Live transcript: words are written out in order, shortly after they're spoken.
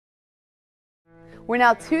We're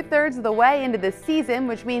now 2/3 of the way into the season,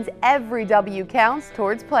 which means every W counts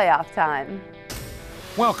towards playoff time.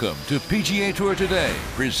 Welcome to PGA Tour Today,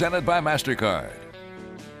 presented by MasterCard.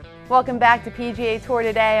 Welcome back to PGA Tour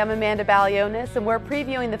Today. I'm Amanda Balionis, and we're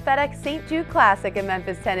previewing the FedEx St. Jude Classic in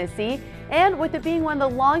Memphis, Tennessee. And with it being one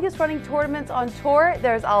of the longest running tournaments on tour,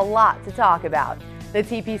 there's a lot to talk about. The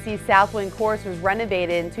TPC Southwind course was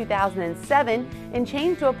renovated in 2007 and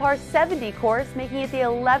changed to a par 70 course, making it the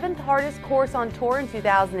 11th hardest course on tour in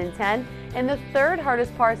 2010 and the 3rd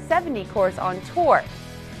hardest par 70 course on tour.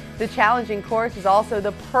 The challenging course is also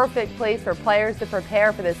the perfect place for players to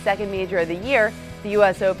prepare for the second major of the year, the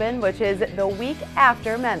U.S. Open, which is the week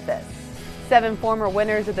after Memphis. 7 former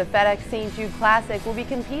winners of the FedEx St. Jude Classic will be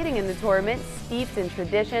competing in the tournament, steeped in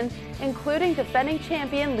tradition, including defending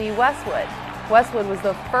champion Lee Westwood. Westwood was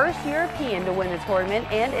the first European to win the tournament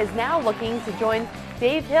and is now looking to join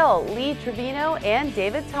Dave Hill, Lee Trevino, and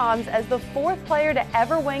David Toms as the 4th player to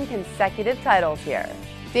ever win consecutive titles here.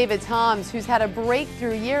 David Toms, who's had a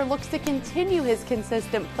breakthrough year, looks to continue his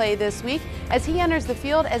consistent play this week as he enters the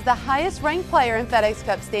field as the highest-ranked player in FedEx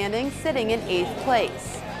Cup standings, sitting in 8th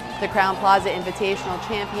place. The Crown Plaza Invitational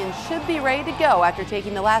champion should be ready to go after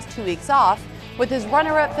taking the last 2 weeks off. With his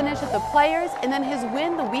runner-up finish at the Players and then his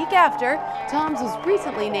win the week after, Toms was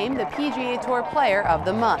recently named the PGA Tour Player of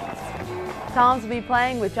the Month. Toms will be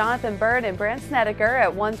playing with Jonathan Bird and Brandt Snedeker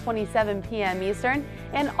at 1:27 p.m. Eastern,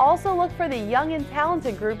 and also look for the young and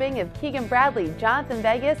talented grouping of Keegan Bradley, Jonathan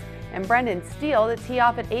Vegas, and Brendan Steele to tee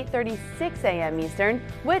off at 8:36 a.m. Eastern,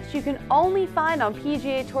 which you can only find on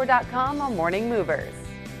PGAtour.com on Morning Movers.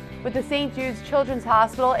 With the St. Jude's Children's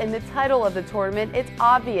Hospital in the title of the tournament, it's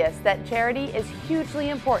obvious that charity is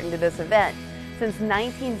hugely important to this event. Since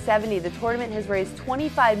 1970, the tournament has raised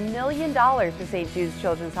 $25 million for St. Jude's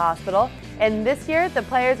Children's Hospital, and this year the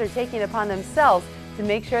players are taking it upon themselves to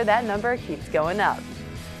make sure that number keeps going up.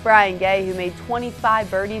 Brian Gay, who made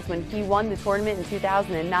 25 birdies when he won the tournament in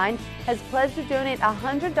 2009, has pledged to donate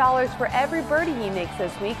 $100 for every birdie he makes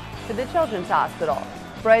this week to the Children's Hospital.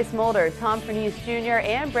 Bryce Mulder, Tom Fernese Jr.,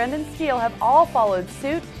 and Brendan Steele have all followed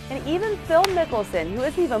suit, and even Phil Mickelson, who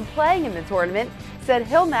isn't even playing in the tournament, said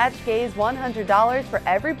he'll match Gay's $100 for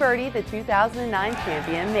every birdie the 2009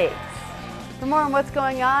 champion makes. For more on what's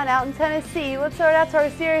going on out in Tennessee, let's throw it out to our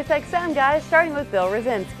SiriusXM guys, starting with Bill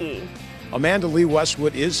Rosinski. Amanda, Lee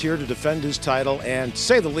Westwood is here to defend his title, and to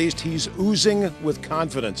say the least, he's oozing with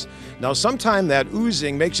confidence. Now, sometimes that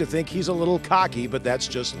oozing makes you think he's a little cocky, but that's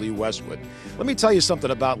just Lee Westwood. Let me tell you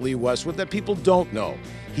something about Lee Westwood that people don't know.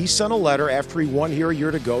 He sent a letter after he won here a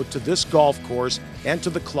year ago to this golf course and to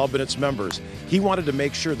the club and its members. He wanted to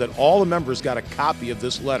make sure that all the members got a copy of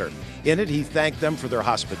this letter. In it, he thanked them for their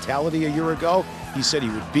hospitality a year ago. He said he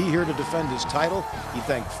would be here to defend his title. He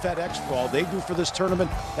thanked FedEx for all they do for this tournament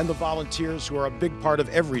and the volunteers who are a big part of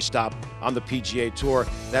every stop on the PGA Tour.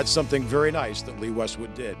 That's something very nice that Lee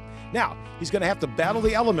Westwood did. Now, he's going to have to battle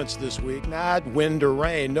the elements this week, not wind or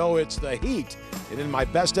rain. No, it's the heat. And in my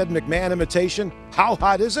best Ed McMahon imitation, how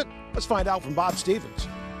hot is it? Let's find out from Bob Stevens.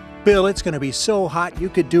 Bill, it's going to be so hot you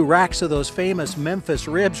could do racks of those famous Memphis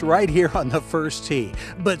ribs right here on the first tee.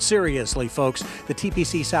 But seriously, folks, the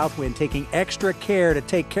TPC Southwind taking extra care to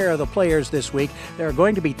take care of the players this week. There are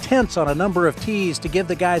going to be tents on a number of tees to give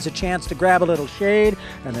the guys a chance to grab a little shade,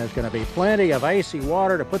 and there's going to be plenty of icy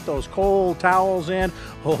water to put those cold towels in.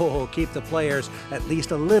 Oh, keep the players at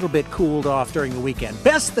least a little bit cooled off during the weekend.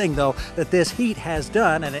 Best thing, though, that this heat has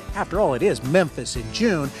done, and after all, it is Memphis in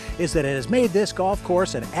June, is that it has made this golf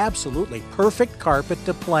course an absolutely perfect carpet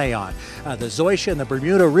to play on. The Zoysia and the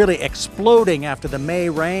Bermuda really exploding after the May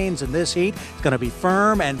rains, and this heat is going to be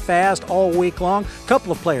firm and fast all week long. A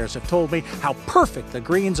couple of players have told me how perfect the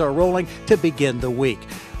greens are rolling to begin the week.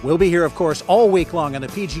 We'll be here, of course, all week long on the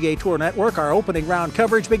PGA Tour Network. Our opening round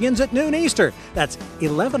coverage begins at noon Eastern. That's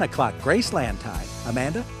 11 o'clock Graceland time.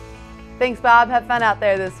 Amanda? Thanks, Bob. Have fun out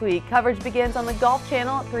there this week. Coverage begins on the Golf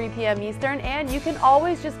Channel at 3 p.m. Eastern, and you can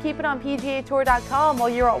always just keep it on PGAtour.com while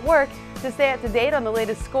you're at work to stay up to date on the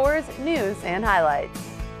latest scores, news, and highlights.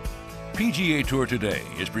 PGA Tour Today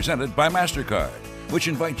is presented by MasterCard, which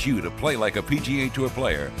invites you to play like a PGA Tour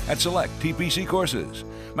player at select TPC courses.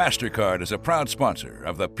 MasterCard is a proud sponsor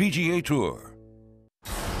of the PGA Tour.